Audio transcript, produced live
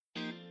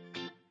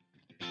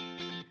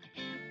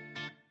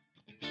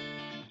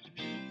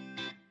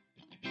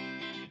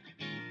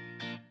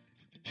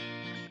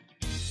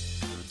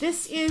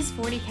This is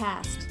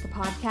FortiCast, the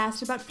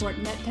podcast about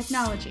Fortinet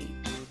technology.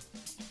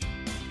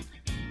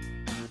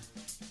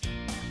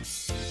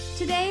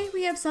 Today,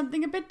 we have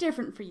something a bit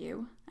different for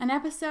you, an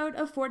episode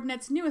of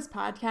Fortinet's newest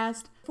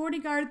podcast,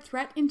 FortiGuard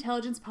Threat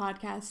Intelligence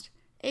Podcast,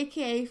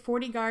 aka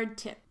FortiGuard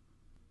Tip.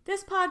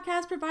 This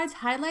podcast provides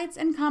highlights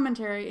and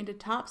commentary into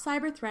top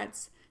cyber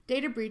threats,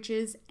 data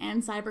breaches,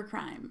 and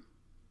cybercrime.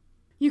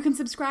 You can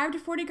subscribe to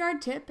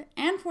FortiGuard Tip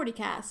and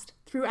FortiCast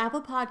through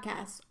Apple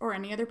Podcasts or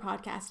any other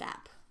podcast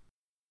app.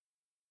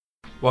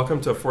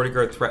 Welcome to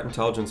FortiGuard Threat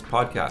Intelligence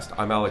Podcast.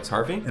 I'm Alex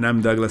Harvey. And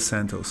I'm Douglas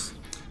Santos.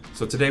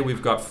 So today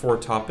we've got four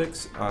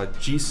topics: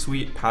 G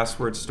Suite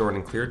passwords stored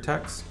in clear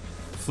text,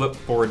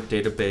 Flipboard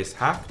database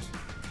hacked,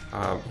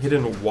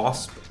 hidden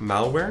WASP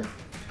malware,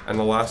 and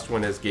the last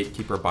one is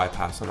Gatekeeper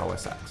bypass on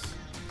OS X.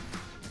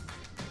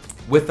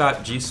 With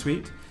that, G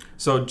Suite.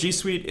 So G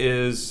Suite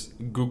is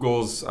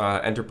Google's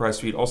enterprise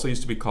suite, also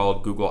used to be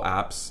called Google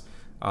Apps.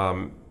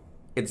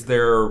 It's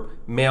their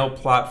mail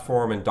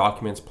platform and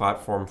documents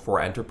platform for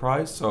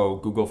enterprise. So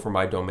Google for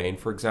My Domain,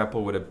 for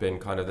example, would have been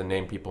kind of the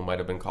name people might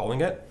have been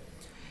calling it.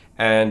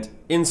 And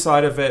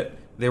inside of it,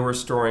 they were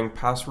storing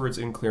passwords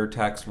in clear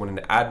text when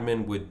an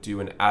admin would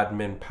do an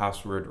admin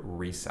password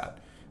reset.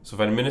 So if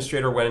an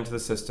administrator went into the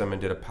system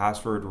and did a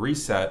password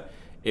reset,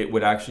 it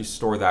would actually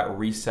store that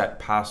reset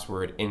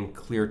password in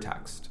clear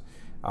text.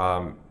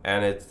 And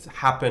it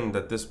happened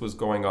that this was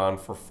going on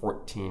for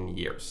 14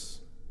 years.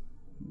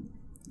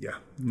 Yeah,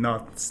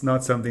 it's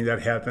not something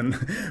that happened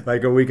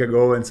like a week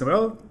ago and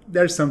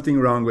there's something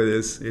wrong with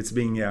this. It's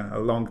been a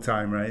long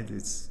time, right?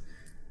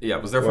 It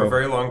was there for a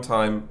very long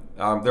time.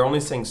 They're only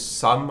saying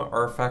some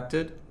are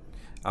affected.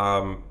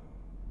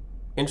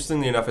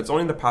 Interestingly enough, it's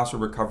only the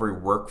password recovery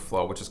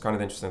workflow, which is kind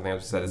of the interesting thing.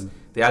 As I said, is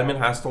the admin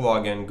has to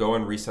log in, go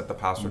and reset the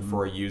password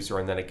for a user,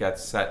 and then it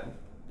gets set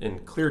in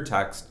clear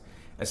text,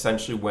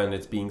 essentially when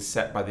it's being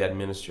set by the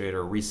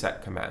administrator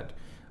reset command.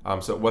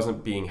 So it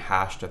wasn't being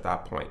hashed at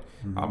that point.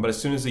 But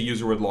as soon as the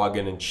user would log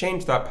in and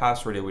change that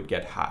password, it would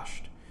get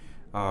hashed.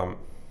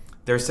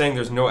 They're saying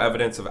there's no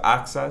evidence of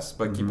access,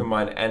 but keep in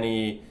mind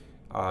any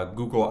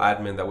Google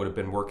admin that would have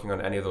been working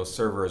on any of those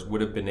servers would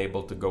have been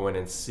able to go in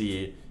and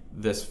see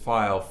this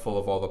file full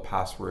of all the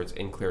passwords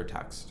in clear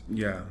text.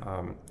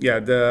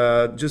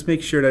 Just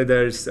make sure that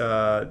there's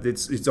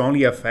it's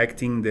only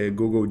affecting the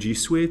Google G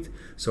Suite,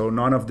 so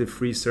none of the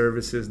free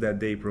services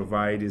that they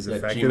provide is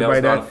affected Gmail's by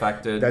that. Not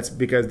affected. That's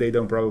because they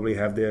don't probably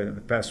have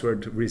the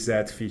password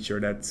reset feature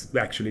that's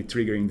actually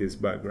triggering this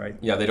bug, right?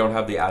 Yeah, they don't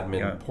have the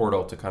admin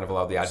portal to kind of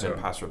allow the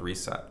admin password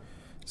reset.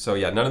 So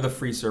none of the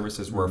free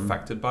services were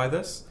affected by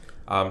this.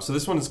 So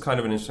this one is kind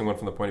of an interesting one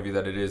from the point of view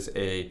that it is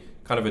a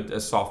kind of a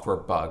software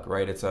bug,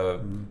 right? It's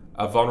a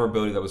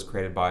vulnerability that was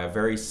created by a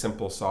very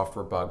simple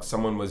software bug.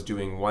 Someone was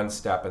doing one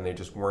step and they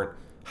just weren't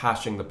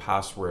hashing the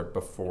password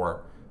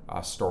before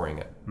storing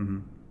it.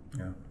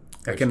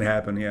 That can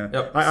happen.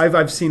 Yep.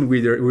 I've seen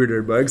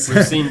weirder bugs.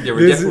 We've seen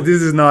this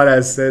is not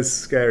as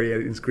scary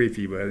and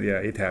creepy, but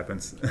it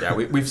happens.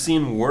 We've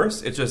seen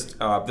worse. It's just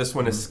this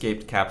one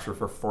escaped capture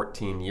for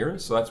 14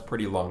 years, so that's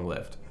pretty long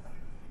lived.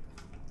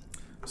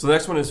 So the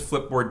next one is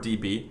Flipboard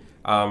DB.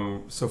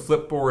 So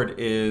Flipboard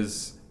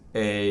is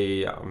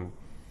a kind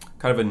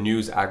of a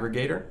news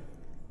aggregator.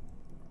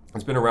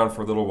 It's been around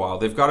for a little while.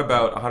 They've got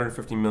about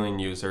 150 million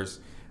users.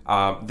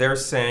 They're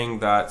saying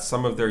that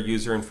some of their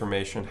user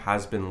information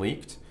has been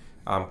leaked,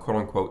 quote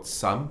unquote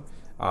some.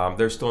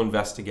 They're still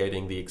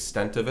investigating the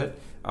extent of it.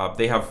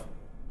 They have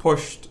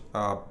pushed,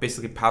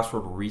 basically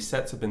password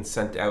resets have been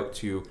sent out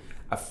to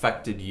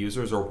affected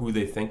users or who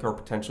they think are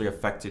potentially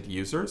affected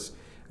users.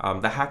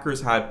 The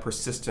hackers had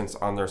persistence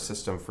on their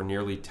system for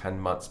nearly 10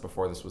 months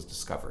before this was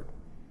discovered.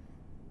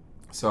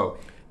 So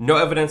no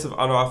evidence of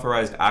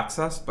unauthorized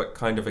access, but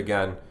kind of,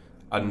 again,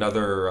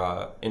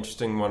 another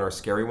interesting one or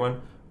scary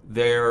one.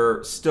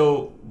 They're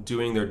still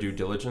doing their due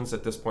diligence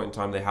at this point in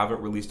time. They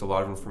haven't released a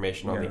lot of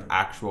information on the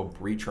actual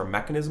breach or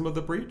mechanism of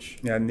the breach.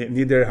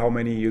 Neither how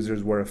many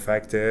users were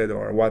affected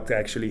or what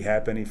actually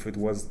happened, if it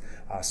was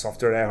a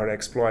software error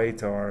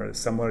exploit or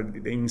somewhere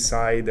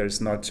inside.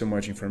 There's not too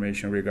much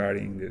information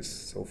regarding this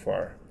so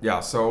far.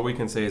 So all we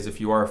can say is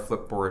if you are a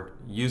Flipboard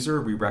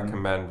user, we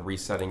recommend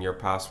resetting your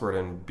password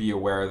and be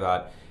aware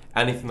that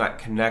anything that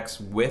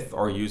connects with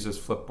or uses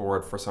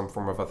Flipboard for some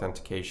form of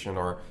authentication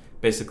or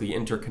basically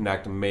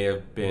interconnect may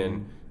have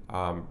been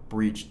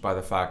breached by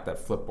the fact that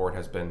Flipboard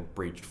has been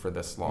breached for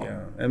this long.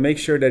 And make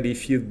sure that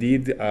if you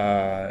did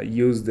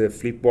use the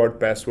Flipboard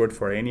password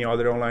for any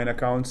other online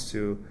accounts,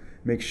 to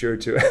make sure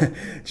to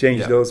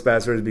change those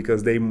passwords,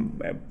 because they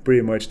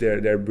pretty much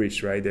they're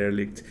breached, right? They're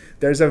leaked.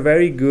 There's a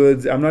very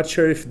good, I'm not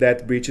sure if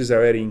that breach is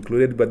already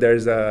included, but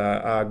there's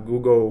a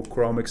Google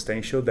Chrome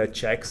extension that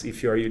checks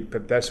if the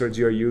passwords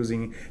you're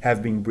using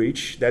have been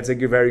breached. That's a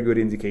very good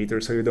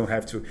indicator, so you don't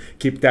have to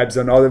keep tabs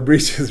on all the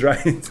breaches,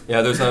 right?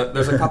 There's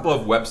a couple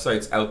of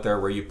websites out there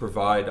where you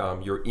provide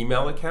your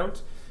email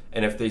account,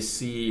 and if they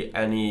see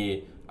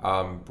any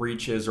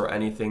breaches or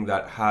anything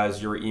that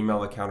has your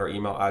email account or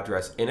email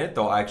address in it,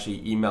 they'll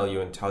actually email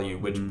you and tell you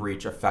which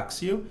breach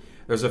affects you.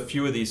 There's a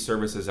few of these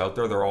services out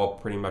there. They're all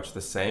pretty much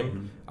the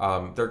same.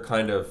 They're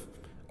kind of,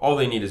 all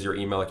they need is your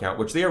email account,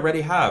 which they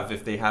already have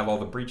if they have all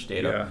the breach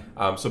data.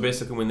 So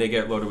basically when they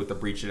get loaded with the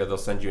breach data, they'll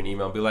send you an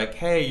email and be like,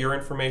 hey, your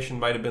information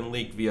might have been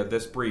leaked via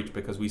this breach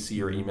because we see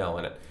your email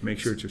in it. Make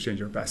sure to change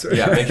your password.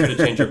 Make sure to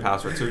change your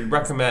password. So we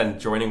recommend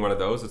joining one of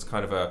those. It's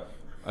kind of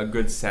a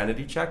good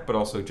sanity check, but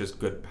also just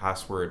good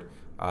password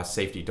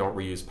safety. Don't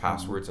reuse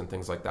passwords and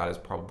things like that is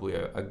probably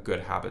a good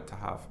habit to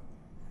have.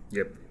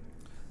 Yep.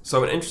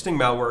 So an interesting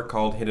malware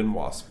called Hidden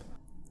Wasp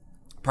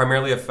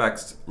primarily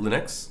affects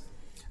Linux.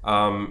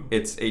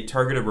 It's a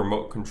targeted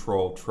remote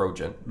control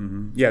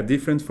Trojan. Yeah,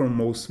 different from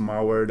most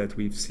malware that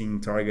we've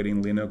seen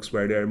targeting Linux,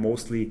 where they're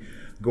mostly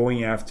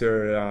going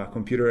after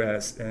computer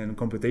and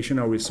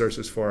computational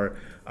resources for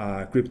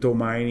crypto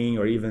mining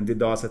or even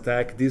DDoS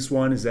attack. This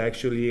one is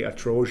actually a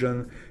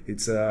Trojan.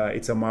 It's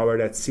a malware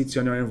that sits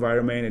on your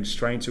environment. It's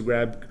trying to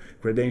grab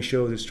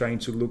credentials. It's trying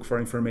to look for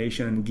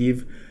information and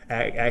give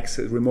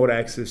remote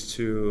access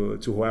to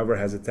whoever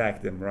has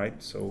attacked them,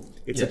 right? So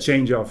it's a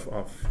change of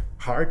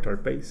heart or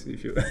pace,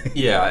 if you...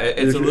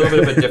 It's a little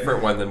bit of a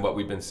different one than what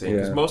we've been seeing.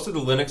 Because most of the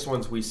Linux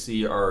ones we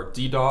see are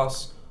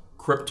DDoS,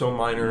 crypto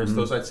miners.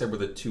 Those I'd say were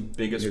the two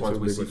biggest ones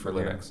we see for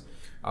Linux.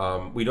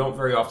 We don't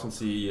very often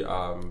see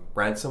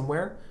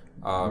ransomware.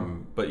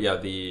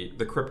 But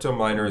the crypto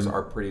miners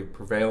are pretty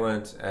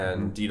prevalent,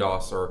 and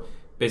DDoS are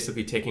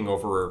basically taking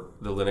over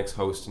the Linux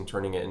host and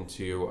turning it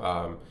into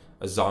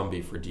a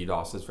zombie for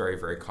DDoS is very,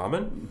 very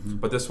common.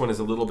 But this one is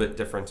a little bit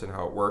different in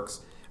how it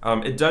works.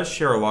 It does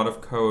share a lot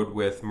of code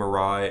with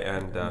Mirai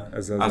and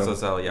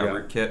Azazel,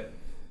 rootkit.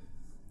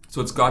 So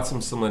it's got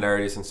some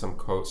similarities and some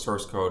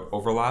source code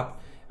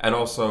overlap. And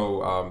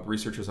also,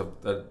 researchers have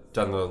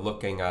done the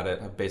looking at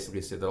it, have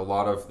basically said that a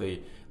lot of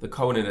the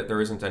code in it,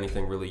 there isn't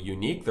anything really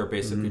unique. They're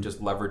basically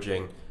just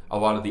leveraging a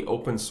lot of the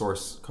open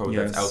source code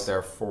that's out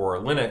there for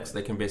Linux.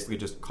 They can basically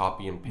just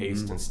copy and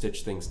paste and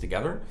stitch things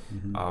together,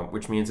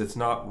 which means it's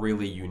not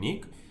really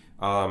unique.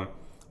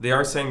 They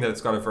are saying that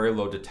it's got a very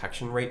low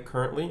detection rate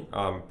currently,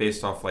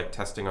 based off like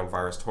testing on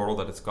VirusTotal,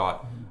 that it's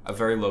got a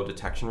very low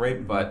detection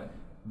rate, but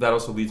that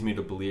also leads me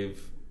to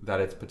believe that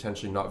it's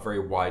potentially not very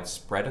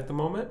widespread at the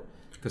moment.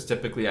 Because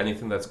typically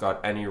anything that's got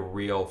any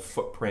real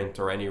footprint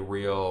or any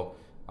real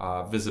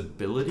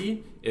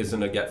visibility is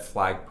going to get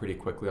flagged pretty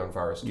quickly on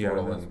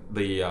VirusTotal,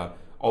 and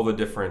all the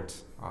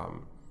different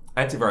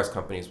antivirus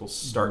companies will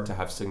start to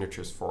have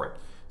signatures for it.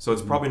 So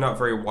it's probably not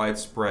very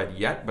widespread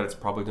yet, but it's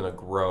probably going to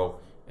grow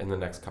in the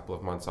next couple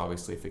of months,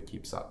 obviously, if it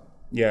keeps up.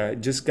 Yeah,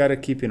 just got to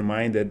keep in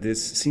mind that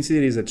since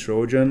it is a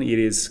Trojan, it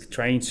is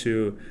trying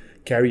to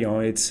carry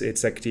on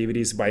its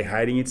activities by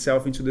hiding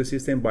itself into the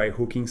system, by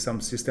hooking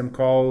some system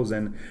calls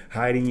and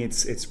hiding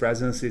its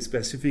presence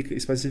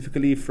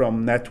specifically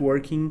from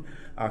networking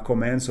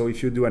commands. So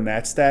if you do a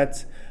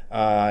netstat,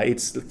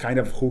 it's kind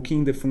of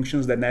hooking the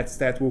functions that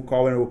netstat will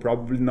call, and will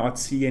probably not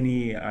see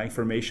any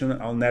information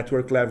on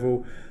network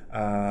level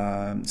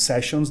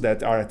sessions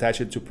that are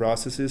attached to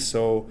processes.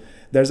 So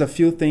there's a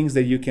few things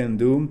that you can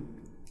do.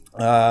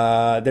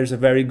 There's a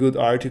very good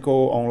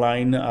article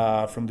online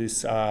from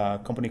this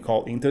company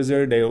called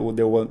Intezer. They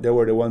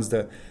were the ones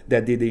that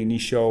did the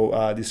initial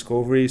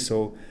discovery.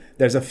 So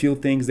there's a few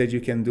things that you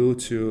can do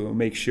to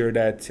make sure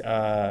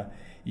that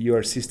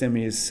your system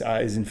is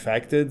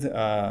infected.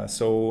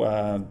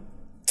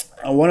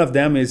 One of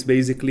them is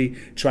basically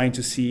trying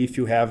to see if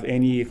you have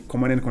any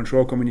command and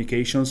control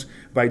communications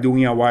by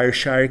doing a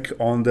Wireshark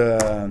on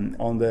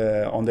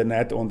the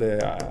net on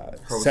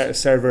the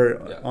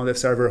server on the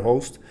server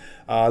host,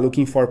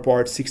 looking for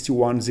port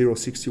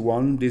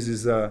 61061. This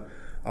is a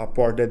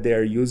port that they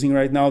are using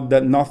right now.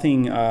 That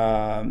nothing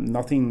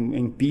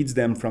impedes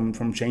them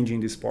from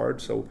changing this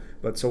port.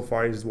 But so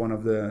far is one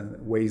of the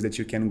ways that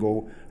you can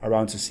go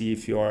around to see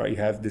if you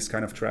have this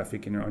kind of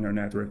traffic on your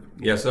network.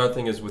 Yeah. So the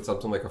thing is, with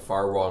something like a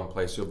firewall in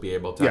place, you'll be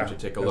able to actually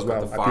take a look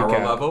at the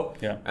firewall level,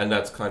 and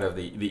that's kind of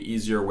the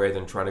easier way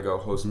than trying to go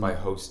host by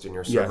host in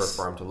your server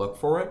farm to look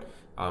for it.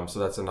 So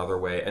that's another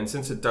way. And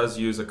since it does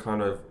use a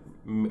kind of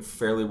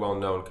fairly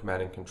well-known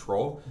command and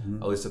control,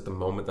 at least at the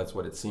moment that's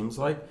what it seems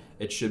like,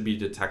 it should be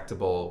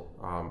detectable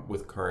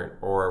with current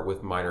or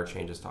with minor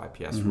changes to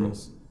IPS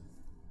rules.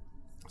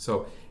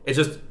 So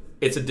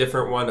it's a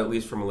different one, at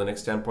least from a Linux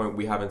standpoint.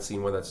 We haven't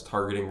seen one that's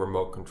targeting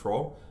remote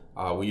control.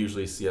 We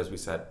usually see, as we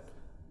said,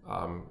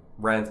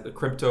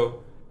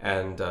 crypto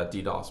and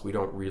DDoS. We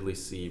don't really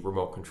see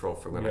remote control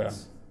for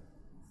Linux.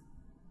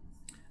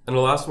 And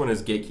the last one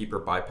is Gatekeeper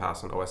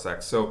bypass on OS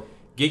X. So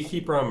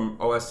Gatekeeper on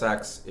OS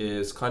X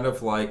is kind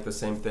of like the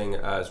same thing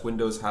as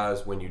Windows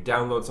has. When you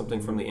download something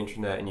from the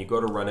internet and you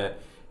go to run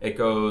it, it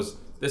goes,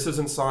 this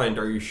isn't signed,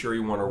 are you sure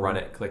you want to run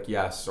it? Click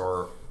yes.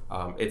 Or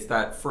it's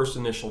that first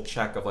initial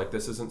check of like,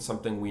 this isn't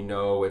something we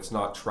know, it's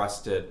not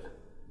trusted.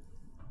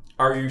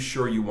 Are you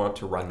sure you want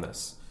to run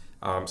this?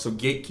 So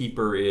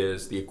Gatekeeper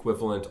is the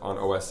equivalent on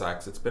OS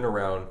X. It's been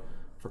around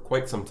for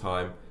quite some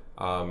time.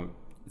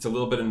 It's a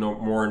little bit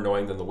more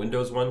annoying than the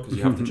Windows one because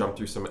you have to jump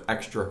through some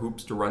extra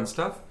hoops to run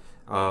stuff.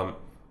 But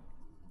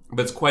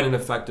it's quite an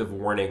effective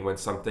warning when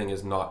something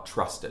is not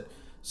trusted.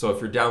 So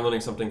if you're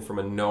downloading something from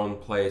a known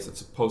place, it's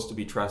supposed to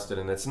be trusted,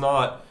 and it's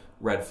not,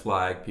 red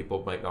flag,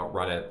 people might not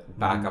run it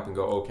back up and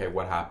go, okay,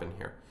 what happened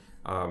here?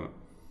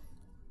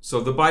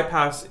 So the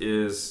bypass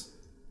is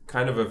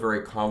kind of a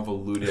very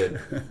convoluted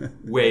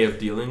way of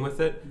dealing with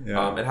it.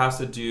 Yeah. It has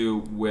to do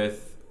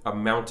with a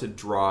mounted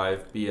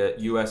drive, be it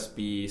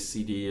USB,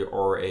 CD,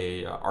 or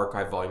a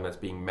archive volume that's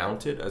being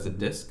mounted as a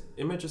disk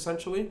image,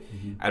 essentially.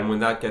 And when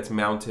that gets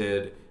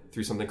mounted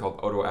through something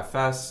called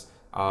AutoFS,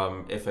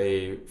 if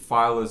a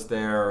file is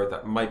there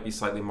that might be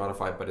slightly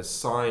modified but is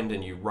signed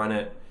and you run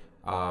it,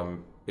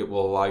 it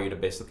will allow you to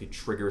basically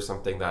trigger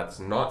something that's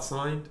not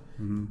signed.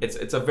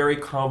 It's a very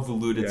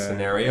convoluted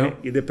scenario.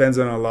 And it depends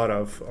on a lot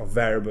of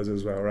variables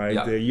as well, right?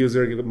 Yeah. The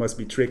user must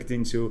be tricked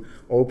into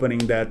opening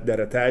that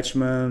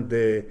attachment.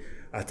 The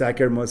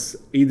attacker must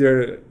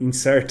either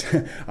insert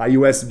a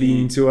USB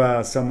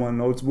into someone's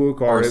notebook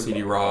or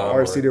CD-ROM.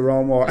 or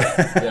CD-ROM, or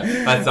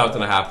Yeah, that's not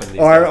going to happen these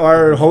days.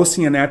 or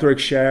hosting a network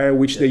share,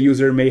 which the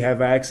user may have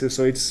access.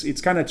 So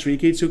it's kind of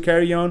tricky to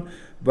carry on.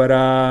 But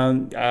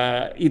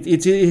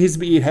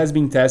it has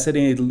been tested,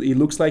 and it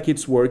looks like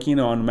it's working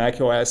on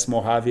macOS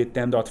Mojave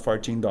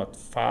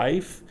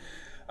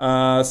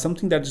 10.14.5.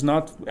 Something that's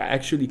not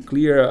actually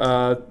clear.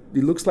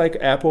 It looks like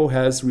Apple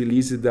has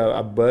released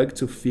a bug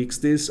to fix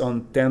this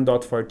on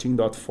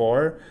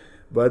 10.14.4.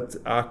 But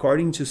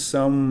according to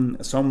some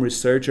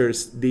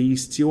researchers, they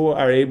still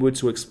are able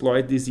to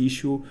exploit this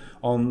issue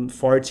on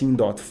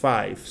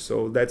 14.5.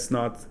 So that's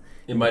not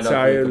it might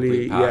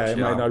entirely, not be a complete patch, it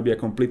might not be a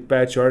complete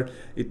patch, or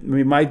it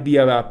might be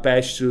a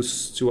patch to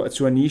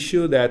an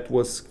issue that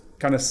was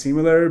kind of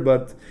similar,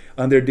 but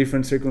under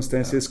different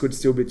circumstances could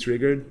still be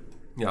triggered.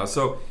 Yeah,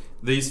 so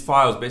these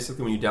files,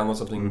 basically when you download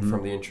something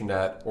from the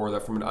internet or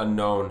that from an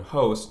unknown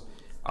host,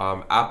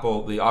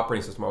 Apple, the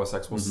operating system OS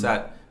X, will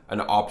set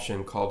an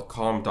option called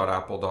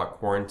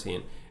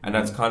com.apple.quarantine. And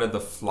that's kind of the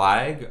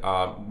flag.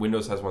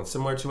 Windows has one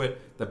similar to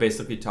it that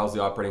basically tells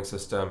the operating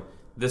system,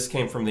 this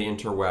came from the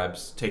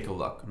interwebs, take a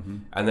look.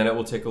 And then it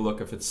will take a look.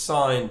 If it's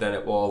signed, then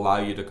it will allow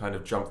you to kind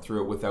of jump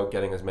through it without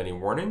getting as many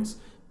warnings.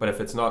 But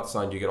if it's not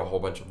signed, you get a whole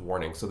bunch of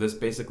warnings. So this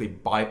basically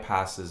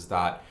bypasses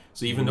that.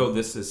 So even though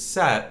this is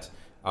set,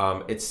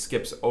 it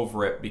skips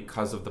over it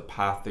because of the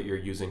path that you're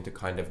using to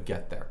kind of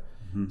get there.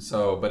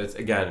 So, but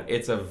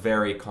it's a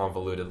very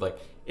convoluted, like,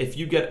 if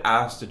you get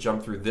asked to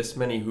jump through this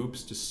many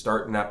hoops to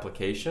start an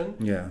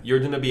application, you're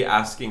going to be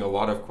asking a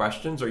lot of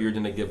questions, or you're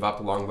going to give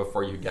up long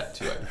before you get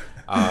to it.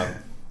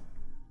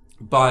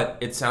 But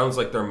it sounds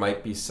like there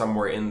might be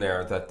somewhere in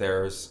there that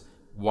there's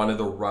one of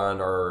the run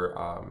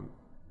or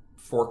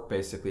fork,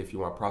 basically, if you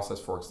want process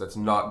forks, that's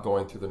not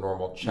going through the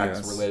normal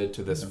checks related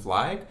to this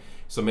flag.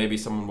 So maybe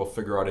someone will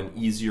figure out an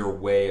easier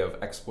way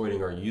of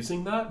exploiting or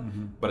using that.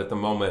 But at the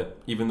moment,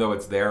 even though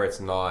it's there,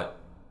 it's not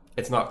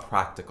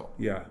practical.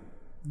 Yeah.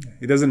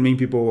 It doesn't mean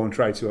people won't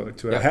try to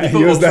people use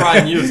will that. try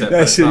and use it,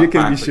 but it's not you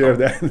can be practical. sure of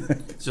that.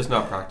 It's just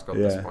not practical at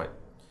this point.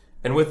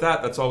 And with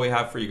that, that's all we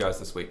have for you guys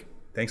this week.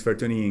 Thanks for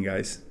tuning in,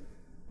 guys.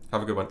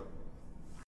 Have a good one.